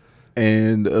daggers.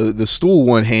 And the stool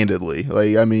one-handedly.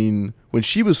 Like, I mean, when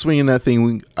she was swinging that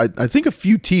thing, I think a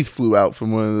few teeth flew out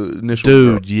from one of the initial.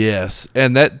 Dude, yes.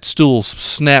 And that stool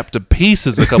snapped to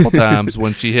pieces a couple times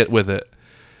when she hit with it.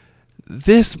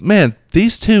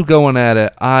 These two going at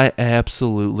it, I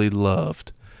absolutely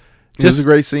loved. It was a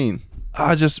great scene.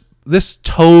 This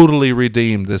totally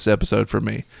redeemed this episode for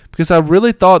me. Because I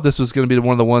really thought this was going to be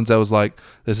one of the ones that was like,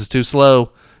 this is too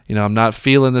slow. You know, I'm not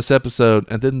feeling this episode.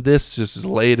 And then this just is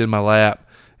laid in my lap.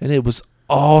 And it was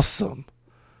awesome.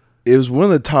 It was one of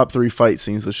the top 3 fight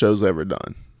scenes the show's ever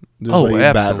done. Absolutely.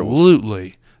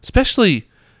 Battles. Especially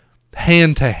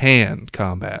hand-to-hand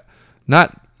combat.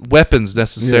 Not weapons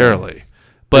necessarily. Yeah.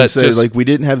 But just, like, we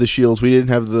didn't have the shields. We didn't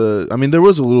have the... I mean, there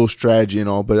was a little strategy and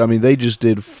all. But, I mean, they just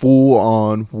did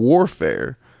full-on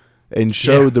warfare. And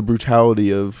showed the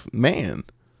brutality of man.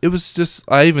 It was just,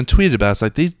 I even tweeted about it.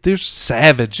 It's like, they're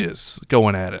savages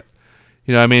going at it.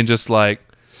 You know what I mean? Just like,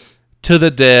 to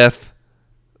the death,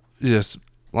 just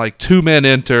like 2 men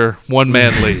enter, 1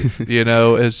 man leave. You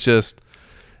know, it's just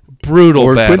brutal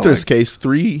or battling. Or in Quenthrith's case,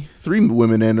 three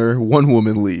women enter, 1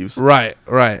 woman leaves. Right.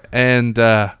 And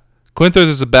Quenthrith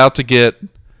is about to get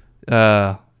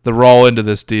the raw end of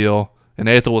this deal, and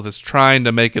Aethelwulf is trying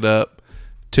to make it up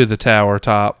to the tower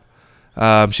top.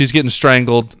 She's getting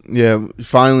strangled. Yeah,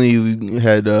 finally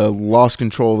had lost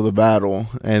control of the battle,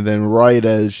 and then right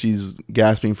as she's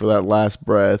gasping for that last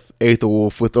breath,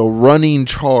 Aethelwulf with a running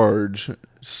charge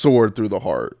soared through the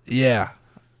heart. Yeah,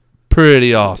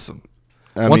 pretty awesome.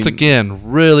 Once again,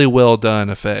 really well done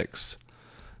effects.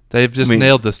 They've just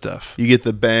nailed this stuff. You get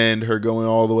the bend, her going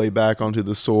all the way back onto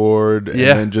the sword, and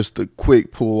then just the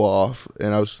quick pull off,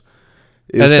 and it was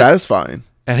satisfying.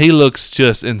 And he looks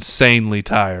just insanely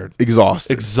tired.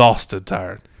 Exhausted,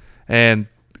 tired. And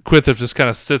Quenthrith just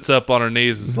kind of sits up on her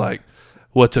knees and is like,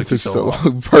 what took you so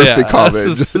long? Perfect comment.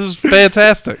 This is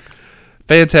fantastic.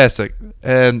 Fantastic.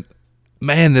 And,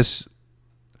 man, this,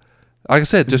 like I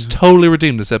said, just totally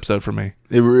redeemed this episode for me.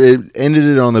 It ended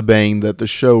it on the bang that the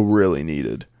show really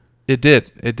needed. It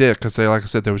did. Because, like I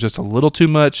said, there was just a little too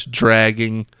much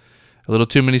dragging, a little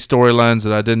too many storylines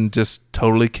that I didn't just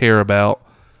totally care about.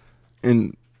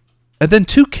 And then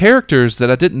two characters that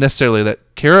I didn't necessarily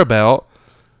care about,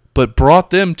 but brought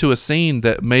them to a scene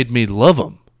that made me love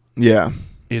them. yeah,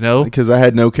 You know? because I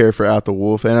had no care for Out the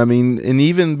Wolf. And I mean, and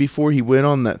even before he went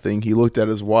on that thing, he looked at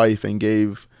his wife and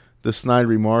gave the snide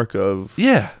remark of,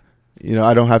 Yeah. you know,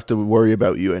 I don't have to worry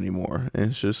about you anymore.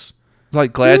 And it's just, It's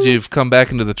like, glad you've come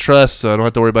back into the trust, so I don't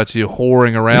have to worry about you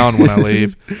whoring around when I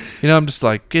leave. You know, I'm just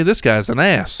like, yeah, this guy's an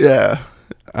ass. yeah.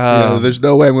 There's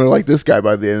no way I'm going to like this guy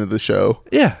by the end of the show.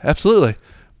 Yeah, absolutely.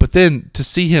 But then to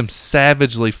see him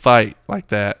savagely fight like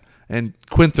that, and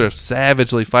Quinthrift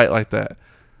savagely fight like that,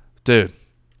 dude.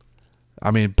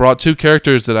 I mean, brought two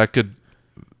characters that I could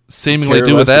seemingly Care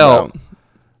do less without. about.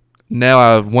 Now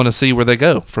I want to see where they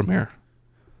go from here.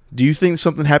 Do you think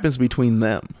something happens between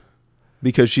them?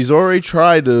 Because she's already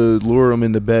tried to lure him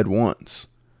into bed once.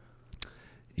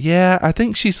 Yeah, I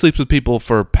think she sleeps with people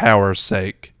for power's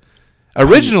sake.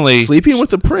 Originally, Sleeping with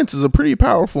the prince is a pretty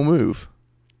powerful move.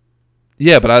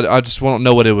 yeah, but I just won't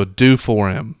know what it would do for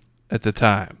him at the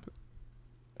time.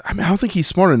 I mean, I don't think he's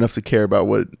smart enough to care about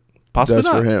what it Possibly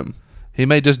does not. for him. He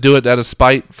may just do it out of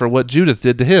spite for what Judith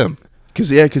did to him. Because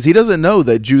he doesn't know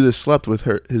that Judith slept with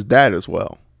his dad as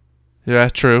well. Yeah,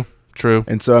 true.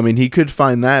 And so, I mean, he could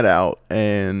find that out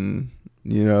and,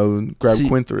 you know, grab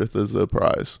Quinthrift as a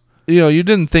prize. You know, you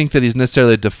didn't think that he's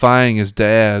necessarily defying his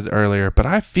dad earlier, but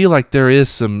I feel like there is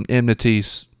some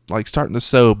enmities like starting to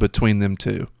sow between them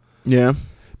two. Yeah.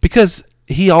 Because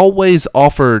he always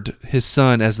offered his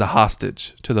son as the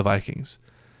hostage to the Vikings.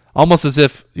 Almost as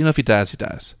if, you know, if he dies, he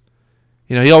dies.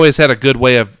 You know, he always had a good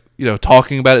way of, you know,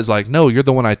 talking about it. It's like, no, you're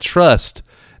the one I trust.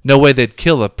 No way they'd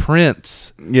kill a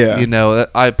prince. Yeah. You know,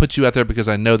 I put you out there because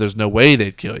I know there's no way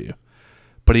they'd kill you.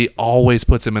 But he always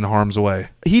puts him in harm's way.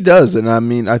 He does, and I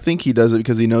mean, I think he does it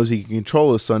because he knows he can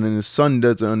control his son, and his son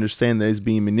doesn't understand that he's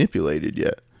being manipulated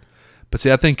yet. But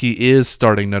see, I think he is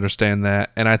starting to understand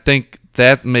that, and I think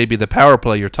that may be the power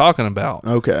play you're talking about.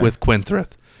 Okay. With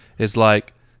Quinthrift. It's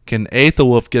like, can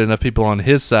Aethelwulf get enough people on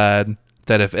his side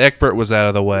that if Egbert was out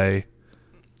of the way,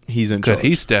 He's in could charge.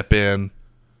 he step in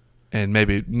and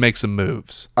maybe make some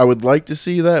moves? I would like to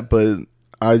see that, but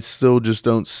I still just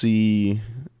don't see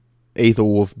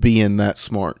Aethelwulf being that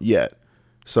smart yet.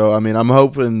 So, I mean, I'm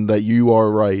hoping that you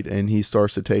are right and he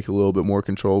starts to take a little bit more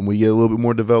control and we get a little bit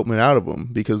more development out of him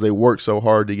because they work so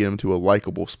hard to get him to a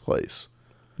likable place.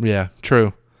 Yeah,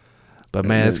 true. But,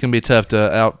 man, it's going to be tough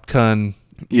to outcun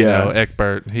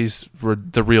Egbert. He's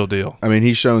the real deal. I mean,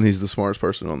 he's shown he's the smartest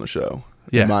person on the show,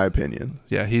 in my opinion.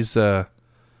 Yeah, he's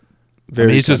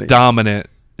Very he's just cunning. dominant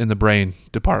in the brain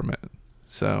department.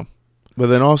 So, But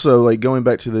then also, like, going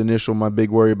back to the initial, my big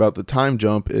worry about the time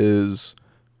jump is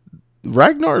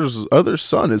Ragnar's other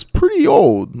son is pretty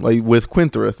old, like, with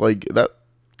Quinthrift. Like, that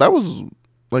was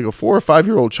like a 4 or 5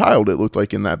 year old child, it looked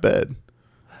like, in that bed.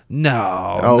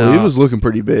 no. He was looking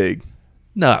pretty big.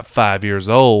 Not 5 years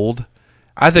old.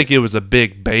 I think it was a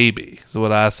big baby, is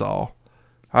what I saw.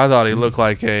 I thought he looked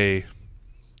like a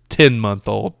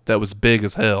 10-month-old that was big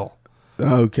as hell.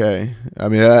 Okay. I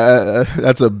mean,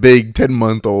 that's a big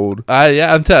 10-month-old.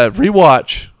 I'm telling you,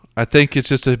 rewatch. I think it's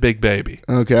just a big baby.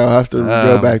 Okay, I'll have to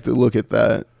go back to look at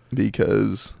that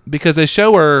because they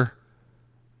show her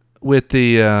with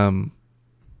the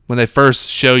when they first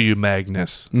show you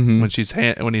Magnus when he's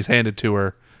handed to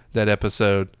her that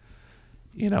episode.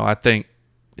 You know, I think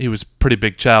he was a pretty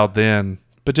big child then,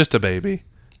 but just a baby.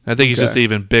 I think he's just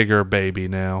even bigger baby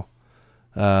now.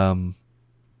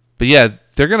 But yeah,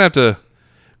 they're gonna have to.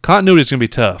 Continuity is gonna be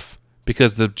tough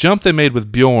because the jump they made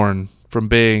with Bjorn from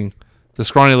being the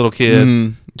scrawny little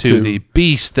kid to the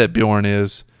beast that Bjorn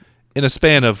is in a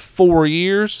span of 4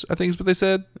 years, I think is what they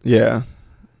said. Yeah,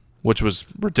 which was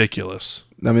ridiculous.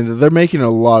 I mean, they're making a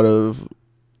lot of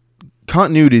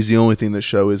continuity. Is the only thing the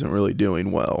show isn't really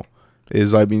doing well.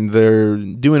 I mean, they're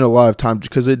doing a lot of time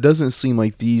because it doesn't seem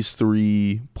like these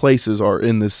three places are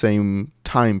in the same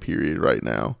time period right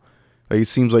now. Like, it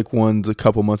seems like one's a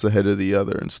couple months ahead of the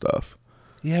other and stuff.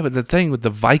 Yeah, but the thing with the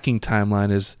Viking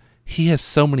timeline is he has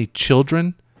so many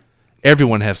children.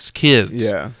 Everyone has kids.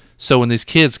 Yeah. So when these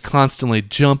kids constantly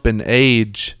jump in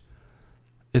age,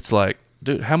 it's like,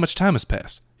 dude, how much time has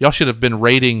passed? Y'all should have been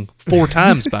raiding 4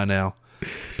 times by now.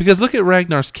 Because look at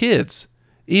Ragnar's kids.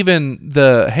 Even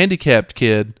the handicapped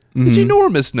kid, he's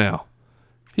enormous now.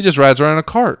 He just rides around in a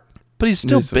cart. But he's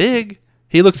still big.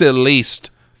 He looks at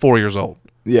least 4 years old.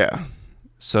 Yeah.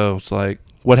 So it's like,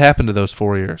 what happened to those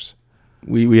 4 years?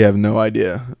 We have no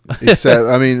idea. Except,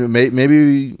 I mean,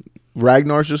 maybe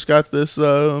Ragnar's just got this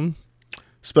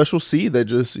special seed that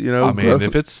just, you know. I mean,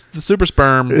 if it's the super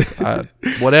sperm,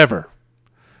 whatever.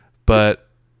 But,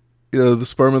 you know, the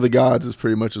sperm of the gods is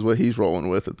pretty much is what he's rolling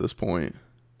with at this point.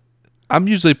 I'm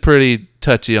usually pretty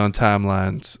touchy on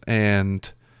timelines,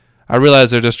 and I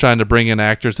realize they're just trying to bring in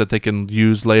actors that they can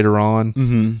use later on.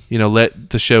 Mm-hmm. You know, let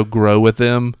the show grow with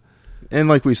them. And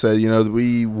like we said, you know,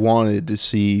 we wanted to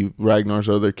see Ragnar's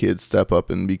other kids step up,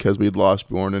 and because we'd lost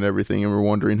Bjorn and everything, and we're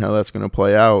wondering how that's going to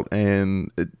play out, and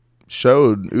it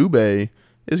showed Ube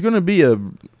is going to be a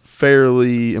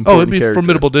fairly important it'd be character. a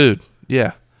formidable dude.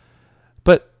 Yeah.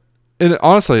 But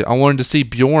honestly, I wanted to see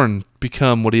Bjorn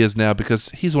become what he is now because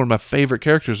he's one of my favorite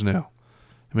characters now.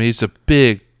 I mean, he's a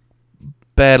big,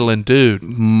 battling dude.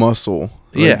 Muscle.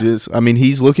 Yeah. I mean,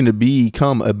 he's looking to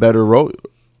become a better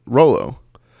Rollo.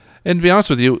 And to be honest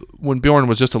with you, when Bjorn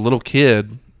was just a little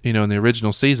kid, you know, in the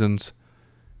original seasons,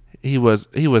 he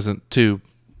wasn't too,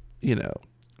 you know.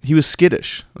 He was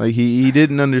skittish. Like, he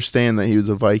didn't understand that he was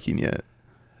a Viking yet.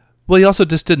 Well, he also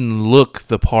just didn't look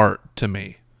the part to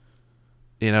me.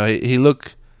 You know, he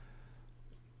looked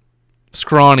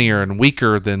scrawnier and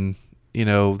weaker than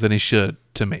he should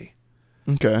to me.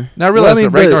 Okay. Now, I realize that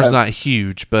Ragnar's not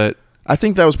huge, but I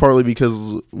think that was partly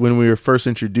because when we were first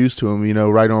introduced to him, you know,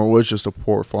 Ragnar was just a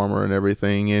poor farmer and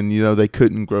everything, and, you know, they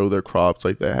couldn't grow their crops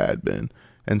like they had been.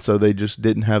 And so they just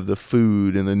didn't have the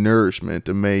food and the nourishment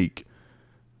to make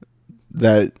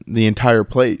that the entire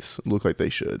place look like they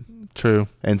should. True.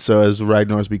 And so as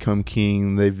Ragnar's become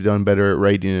king, they've done better at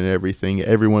raiding and everything.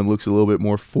 Everyone looks a little bit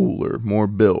more fuller, more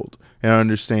built. And I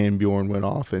understand Bjorn went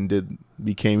off and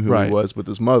became who he was with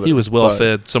his mother. He was well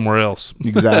fed somewhere else.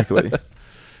 Exactly.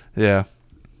 Yeah.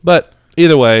 But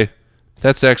either way,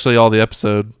 that's actually all the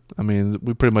episode. I mean,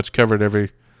 we pretty much covered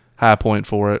every high point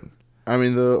for it. I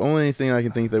mean, the only thing I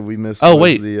can think that we missed was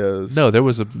wait. No, there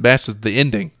was a match at the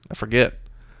ending. I forget.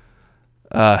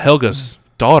 Helga's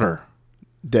daughter.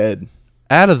 Dead.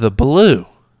 Out of the blue.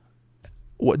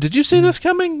 What, did you see this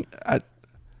coming?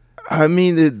 I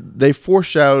mean, they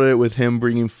foreshadowed it with him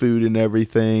bringing food and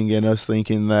everything, and us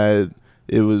thinking that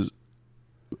it was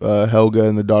Helga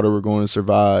and the daughter were going to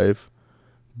survive.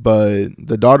 But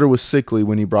the daughter was sickly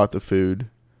when he brought the food,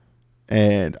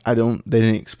 and they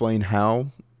didn't explain how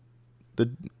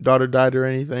the daughter died or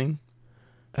anything.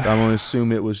 So I'm going to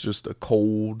assume it was just a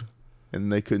cold,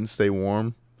 and they couldn't stay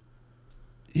warm.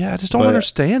 Yeah, I just don't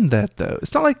understand that, though.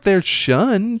 It's not like they're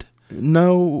shunned.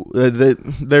 No,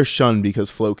 they're shunned because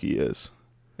Floki is.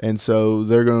 And so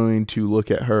they're going to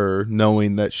look at her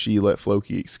knowing that she let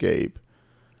Floki escape.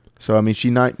 So, I mean, she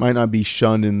might not be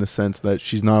shunned in the sense that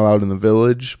she's not allowed in the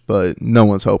village, but no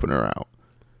one's helping her out.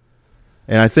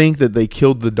 And I think that they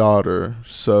killed the daughter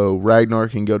so Ragnar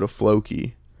can go to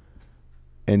Floki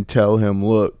and tell him,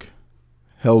 look,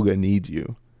 Helga needs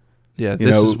you. Yeah,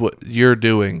 this is what you're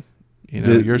doing. You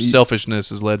know, your selfishness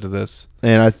has led to this.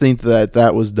 And I think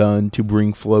that was done to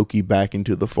bring Floki back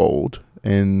into the fold.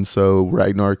 And so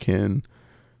Ragnar can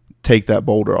take that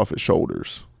boulder off his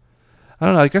shoulders. I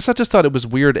don't know. I guess I just thought it was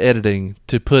weird editing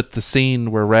to put the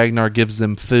scene where Ragnar gives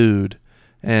them food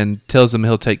and tells them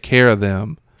he'll take care of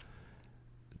them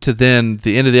to then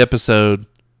the end of the episode,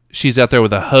 she's out there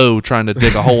with a hoe trying to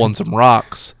dig a hole in some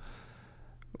rocks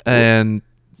and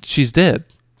she's dead.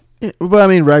 But I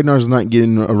mean, Ragnar's not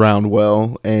getting around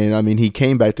well, and I mean, he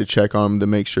came back to check on him to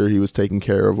make sure he was taking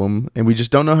care of him, and we just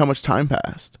don't know how much time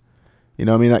passed. You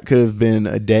know, I mean, that could have been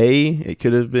a day, it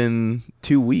could have been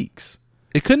 2 weeks.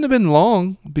 It couldn't have been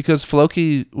long because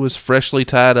Floki was freshly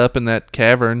tied up in that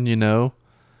cavern, you know.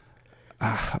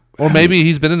 Or maybe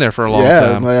he's been in there for a long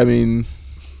time. I mean,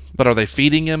 but are they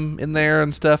feeding him in there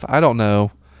and stuff? I don't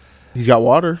know. He's got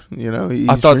water, you know,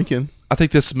 he's drinking. I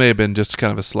think this may have been just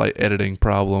kind of a slight editing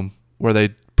problem where they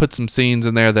put some scenes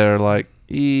in there that are like,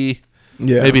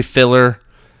 maybe filler.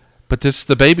 But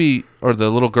the baby or the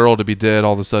little girl to be dead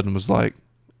all of a sudden was like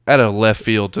out of left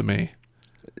field to me.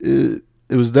 It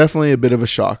was definitely a bit of a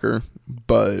shocker,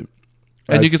 but...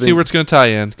 And you can see where it's going to tie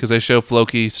in because they show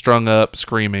Floki strung up,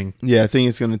 screaming. Yeah, I think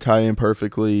it's going to tie in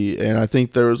perfectly, and I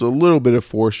think there was a little bit of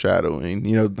foreshadowing,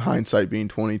 you know, hindsight being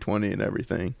 20/20 and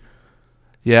everything.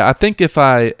 Yeah, I think if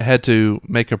I had to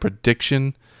make a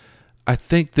prediction, I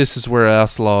think this is where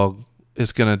Aslog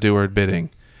is going to do her bidding.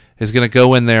 Is going to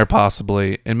go in there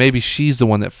possibly, and maybe she's the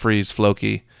one that frees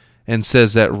Floki and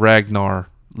says that Ragnar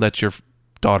let your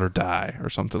daughter die or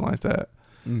something like that.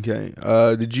 Okay.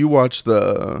 Did you watch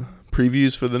the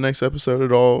previews for the next episode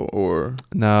at all, or?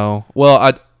 No.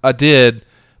 Well, I did,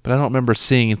 but I don't remember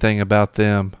seeing anything about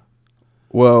them.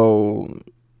 Well,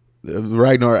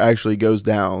 Ragnar actually goes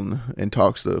down and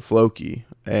talks to Floki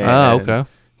and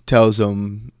tells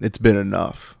him it's been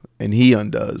enough, and he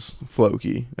undoes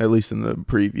Floki, at least in the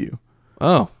preview.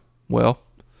 Oh, well.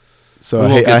 So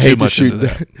I hate to shoot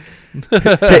that.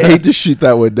 I hate to shoot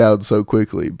that one down so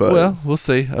quickly, but well, we'll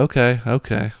see. Okay.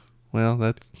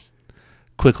 Well,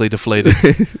 quickly deflated.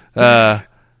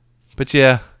 But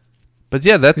yeah,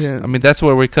 that's. Yeah. I mean, that's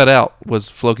where we cut out was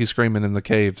Floki screaming in the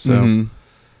cave. So Mhm.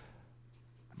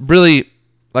 really,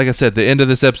 like I said, the end of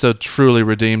this episode truly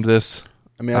redeemed this.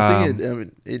 I mean, I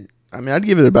think I'd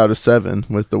give it about a 7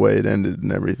 with the way it ended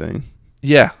and everything.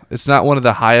 Yeah, it's not one of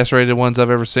the highest rated ones I've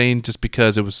ever seen, just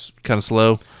because it was kind of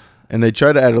slow. And they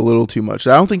try to add a little too much.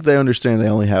 I don't think they understand they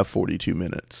only have 42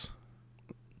 minutes.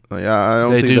 Like, I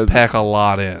don't They think do pack a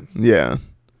lot in. Yeah.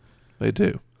 They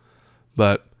do.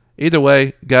 But either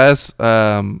way, guys,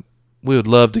 we would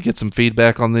love to get some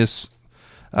feedback on this.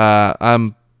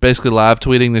 I'm basically live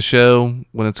tweeting the show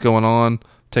when it's going on,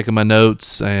 taking my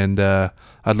notes, and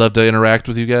I'd love to interact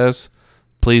with you guys.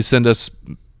 Please send us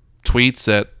tweets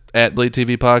at Bleed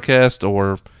TV Podcast,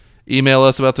 or email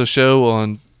us about the show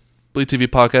on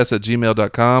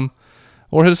bleedtvpodcast@gmail.com,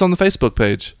 or hit us on the Facebook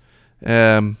page.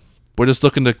 We're just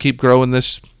looking to keep growing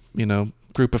this,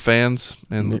 group of fans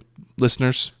and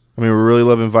listeners. I mean, we're really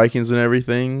loving Vikings and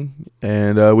everything,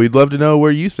 and we'd love to know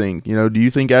where you think. Do you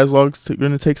think Aslog's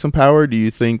going to take some power? Do you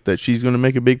think that she's going to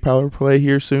make a big power play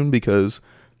here soon? Because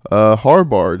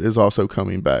Harbard is also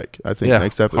coming back, I think,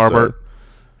 next episode. Harbard.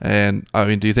 And, I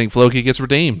mean, do you think Floki gets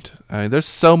redeemed? I mean, there's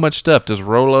so much stuff. Does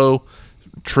Rollo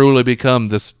truly become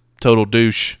this total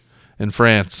douche in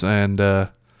France? And,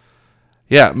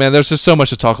 yeah, man, there's just so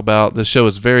much to talk about. This show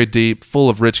is very deep, full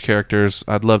of rich characters.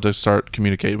 I'd love to start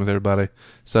communicating with everybody.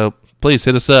 So please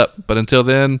hit us up. But until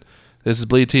then, this is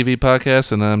Bleed TV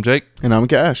Podcast, and I'm Jake. And I'm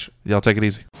Cash. Y'all take it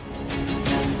easy.